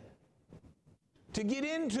pain, to get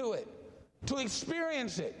into it, to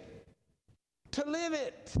experience it, to live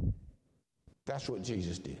it. That's what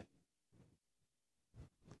Jesus did.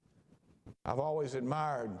 I've always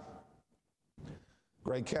admired a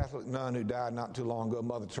great Catholic nun who died not too long ago,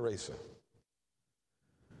 Mother Teresa.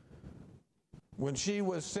 When she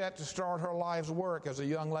was set to start her life's work as a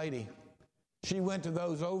young lady, she went to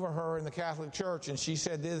those over her in the Catholic Church and she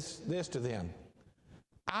said this to them: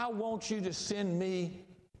 I want you to send me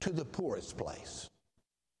to the poorest place.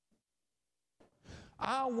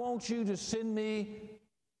 I want you to send me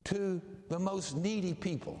to the most needy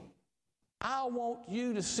people. I want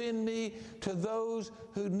you to send me to those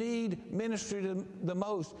who need ministry the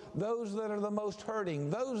most, those that are the most hurting,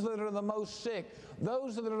 those that are the most sick,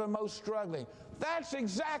 those that are the most struggling. That's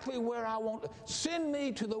exactly where I want to send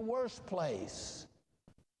me, to the worst place.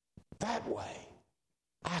 That way,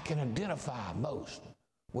 I can identify most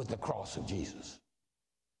with the cross of Jesus.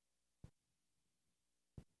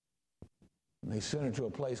 And they sent her to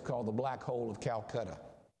a place called the Black Hole of Calcutta.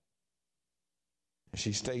 And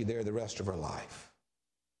she stayed there the rest of her life.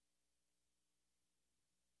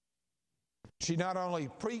 She not only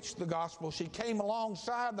preached the gospel, she came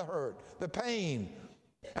alongside the hurt, the pain,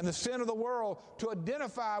 and the sin of the world to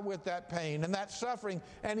identify with that pain and that suffering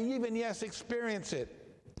and even, yes, experience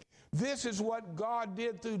it. This is what God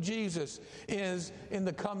did through Jesus is in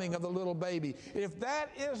the coming of the little baby. If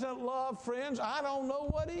that isn't love, friends, I don't know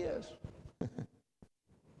what is.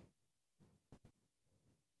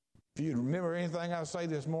 If you remember anything I say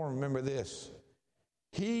this morning, remember this.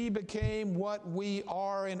 He became what we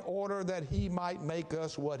are in order that he might make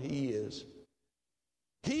us what he is.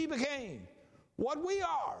 He became what we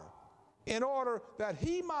are in order that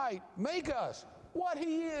he might make us what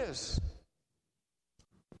he is.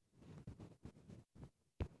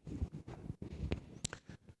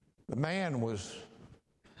 The man was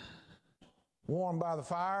warm by the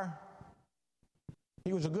fire.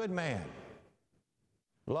 He was a good man.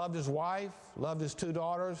 Loved his wife, loved his 2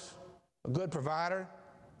 daughters, a good provider.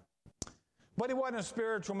 But he wasn't a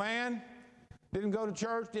spiritual man. Didn't go to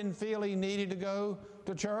church, didn't feel he needed to go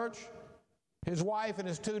to church. His wife and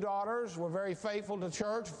his 2 daughters were very faithful to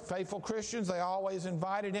church, faithful Christians. They always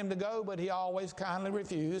invited him to go, but he always kindly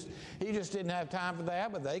refused. He just didn't have time for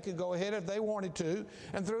that, but they could go ahead if they wanted to.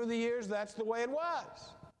 And through the years, that's the way it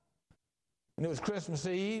was. And it was Christmas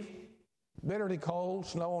Eve, bitterly cold,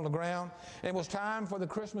 snow on the ground. And it was time for the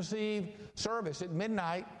Christmas Eve service at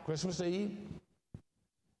midnight, Christmas Eve.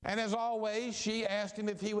 And as always, she asked him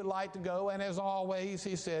if he would like to go, and as always,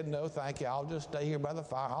 he said, no, thank you, I'll just stay here by the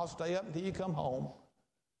fire. I'll stay up until you come home.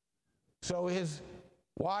 So his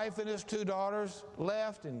wife and his 2 daughters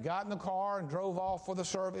left and got in the car and drove off for the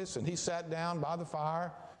service, and he sat down by the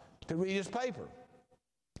fire to read his paper.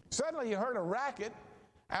 Suddenly he heard a racket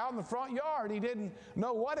out in the front yard. He didn't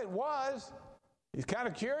know what it was. He's kind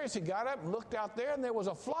of curious. He got up and looked out there, and there was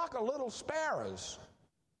a flock of little sparrows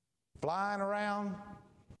flying around,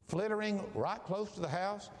 flittering right close to the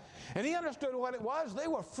house. And he understood what it was. They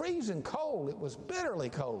were freezing cold. It was bitterly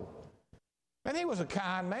cold. And he was a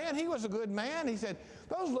kind man. He was a good man. He said,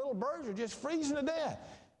 those little birds are just freezing to death.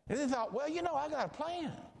 And he thought, well, you know, I got a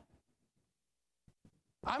plan.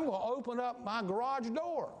 I'm going to open up my garage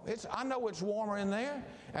door. I know it's warmer in there,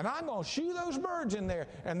 and I'm going to shoo those birds in there,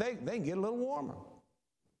 and they can get a little warmer.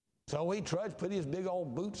 So he trudged, put his big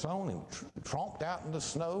old boots on, and tromped out in the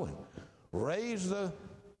snow and raised the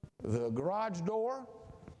garage door,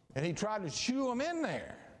 and he tried to shoo them in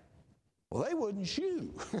there. Well, they wouldn't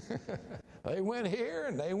shoo. They went here,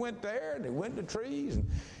 and they went there, and they went to trees, and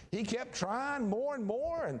he kept trying more and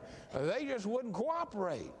more, and they just wouldn't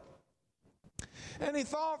cooperate. And he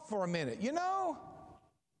thought for a minute, you know,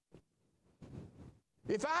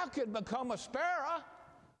 if I could become a sparrow,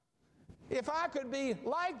 if I could be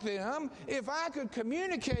like them, if I could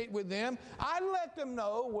communicate with them, I'd let them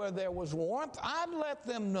know where there was warmth. I'd let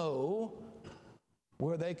them know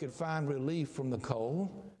where they could find relief from the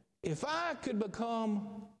cold. If I could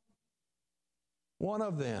become one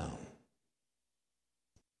of them,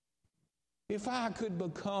 if I could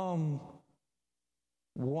become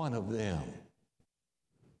one of them.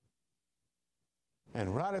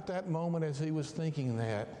 And right at that moment, as he was thinking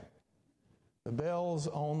that, the bells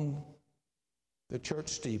on the church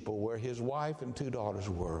steeple where his wife and 2 daughters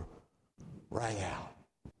were rang out.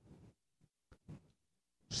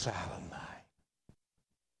 Silent night.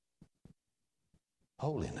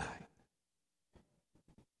 Holy night.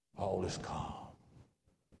 All is calm.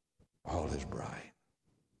 All is bright.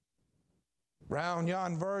 Round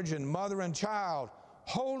yon virgin, mother and child,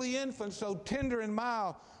 holy infant, so tender and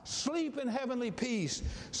mild, sleep in heavenly peace,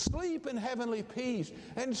 sleep in heavenly peace.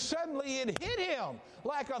 And suddenly it hit him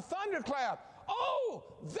like a thunderclap. Oh,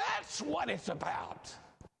 that's what it's about.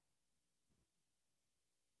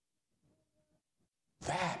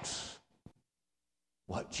 That's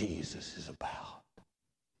what Jesus is about.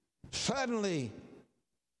 Suddenly,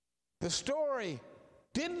 the story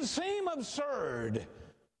didn't seem absurd.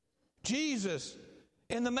 Jesus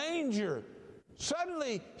in the manger,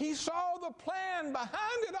 suddenly he saw the plan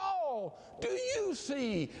behind it all. Do you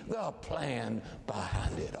see the plan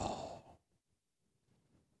behind it all?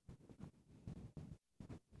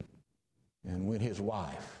 And when his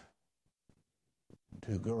wife,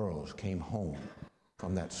 2 girls came home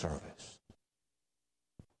from that service,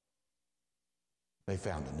 they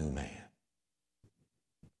found a new man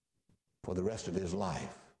for the rest of his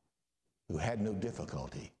life who had no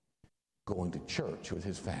difficulty going to church with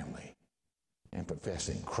his family and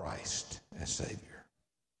professing Christ as Savior.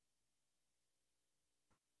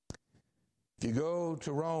 If you go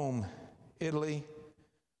to Rome, Italy,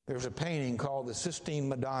 there's a painting called the Sistine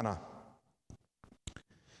Madonna.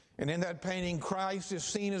 And in that painting, Christ is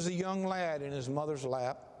seen as a young lad in his mother's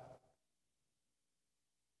lap.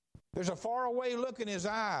 There's a faraway look in his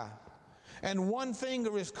eye, and one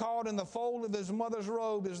finger is caught in the fold of his mother's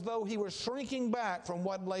robe as though he were shrinking back from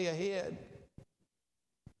what lay ahead.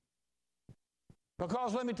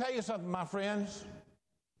 Because let me tell you something, my friends.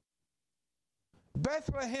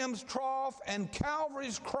 Bethlehem's trough and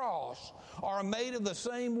Calvary's cross are made of the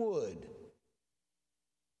same wood.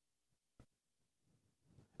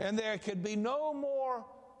 And there could be no more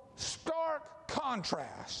stark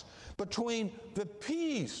contrast between the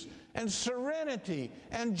peace and serenity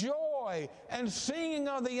and joy and singing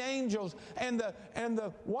of the angels and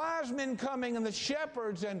the wise men coming and the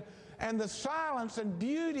shepherds and the silence and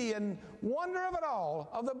beauty and wonder of it all,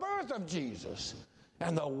 of the birth of Jesus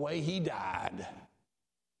and the way he died.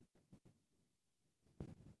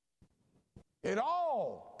 It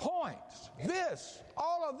all points.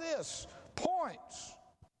 All of this points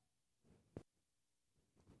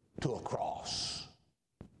to a cross.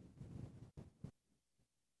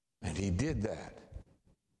 And he did that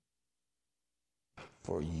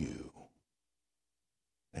for you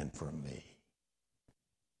and for me.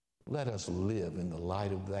 Let us live in the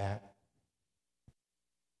light of that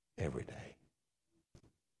every day.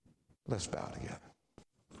 Let's bow together.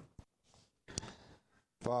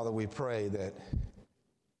 Father, we pray that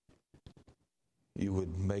you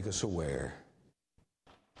would make us aware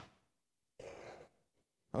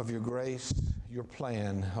of your grace, your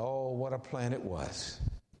plan. Oh, what a plan it was.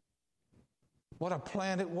 What a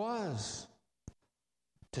plan it was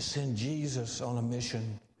to send Jesus on a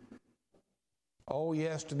mission. Oh,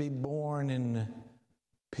 yes, to be born in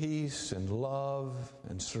peace and love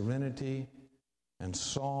and serenity and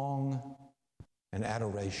song and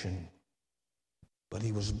adoration. But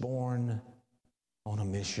he was born on a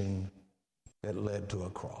mission that led to a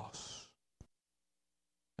cross.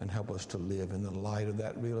 And help us to live in the light of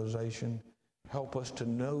that realization. Help us to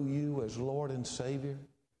know you as Lord and Savior.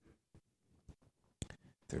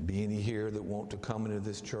 If there be any here that want to come into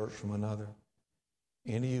this church from another,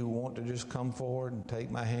 any who want to just come forward and take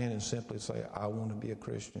my hand and simply say, I want to be a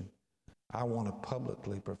Christian. I want to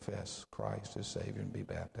publicly profess Christ as Savior and be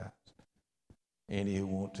baptized. Any who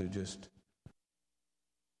want to just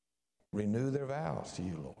renew their vows to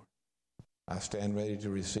you, Lord. I stand ready to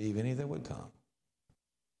receive any that would come.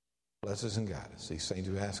 Bless us and guide us. These things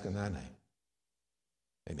we ask in thy name.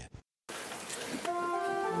 Amen.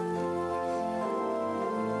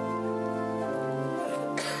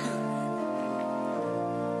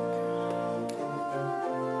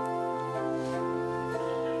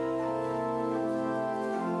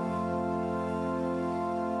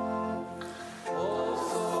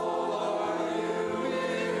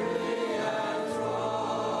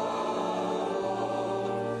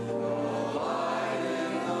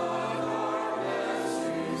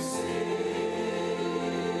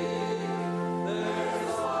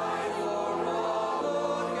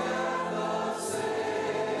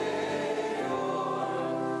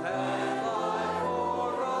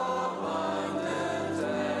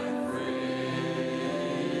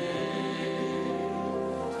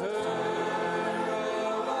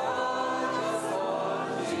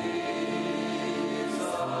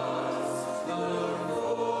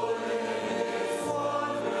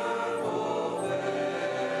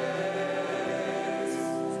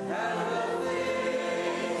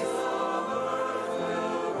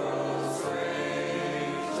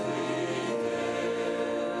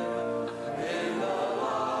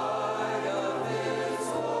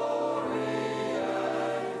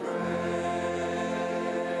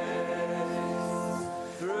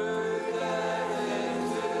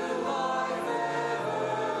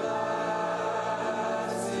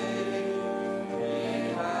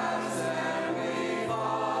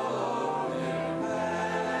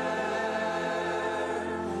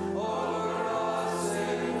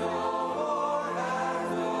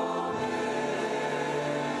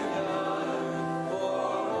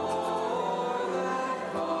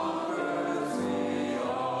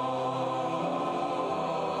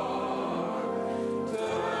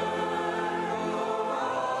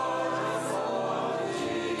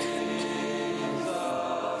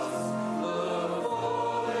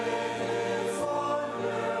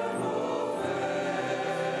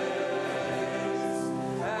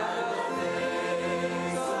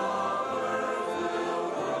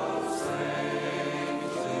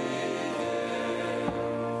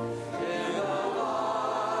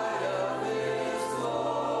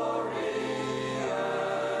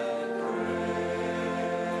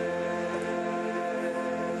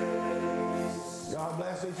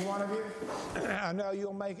 Each one of you. I know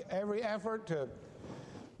you'll make every effort to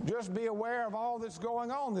just be aware of all that's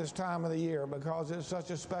going on this time of the year, because it's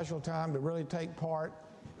such a special time to really take part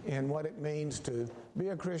in what it means to be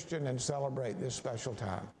a Christian and celebrate this special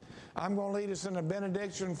time. I'm going to lead us in a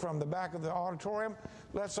benediction from the back of the auditorium.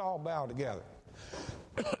 Let's all bow together.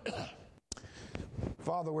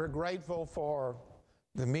 Father, we're grateful for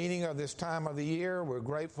the meaning of this time of the year. We're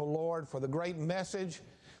grateful, Lord, for the great message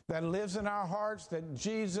that lives in our hearts, that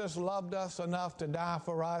Jesus loved us enough to die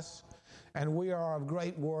for us, and we are of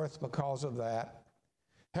great worth because of that.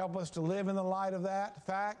 Help us to live in the light of that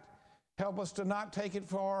fact. Help us to not take it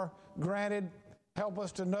for granted. Help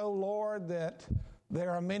us to know, Lord, that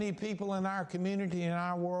there are many people in our community, in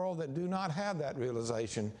our world, that do not have that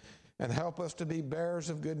realization, and help us to be bearers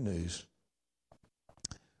of good news.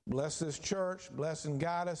 Bless this church, bless and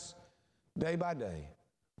guide us day by day.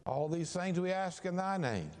 All these things we ask in thy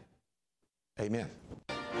name. Amen.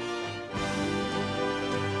 You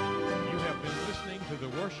have been listening to the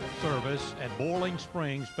worship service at Boiling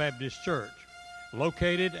Springs Baptist Church,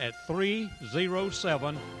 located at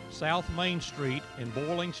 307 South Main Street in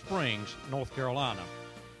Boiling Springs, North Carolina.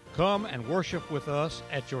 Come and worship with us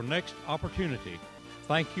at your next opportunity.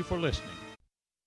 Thank you for listening.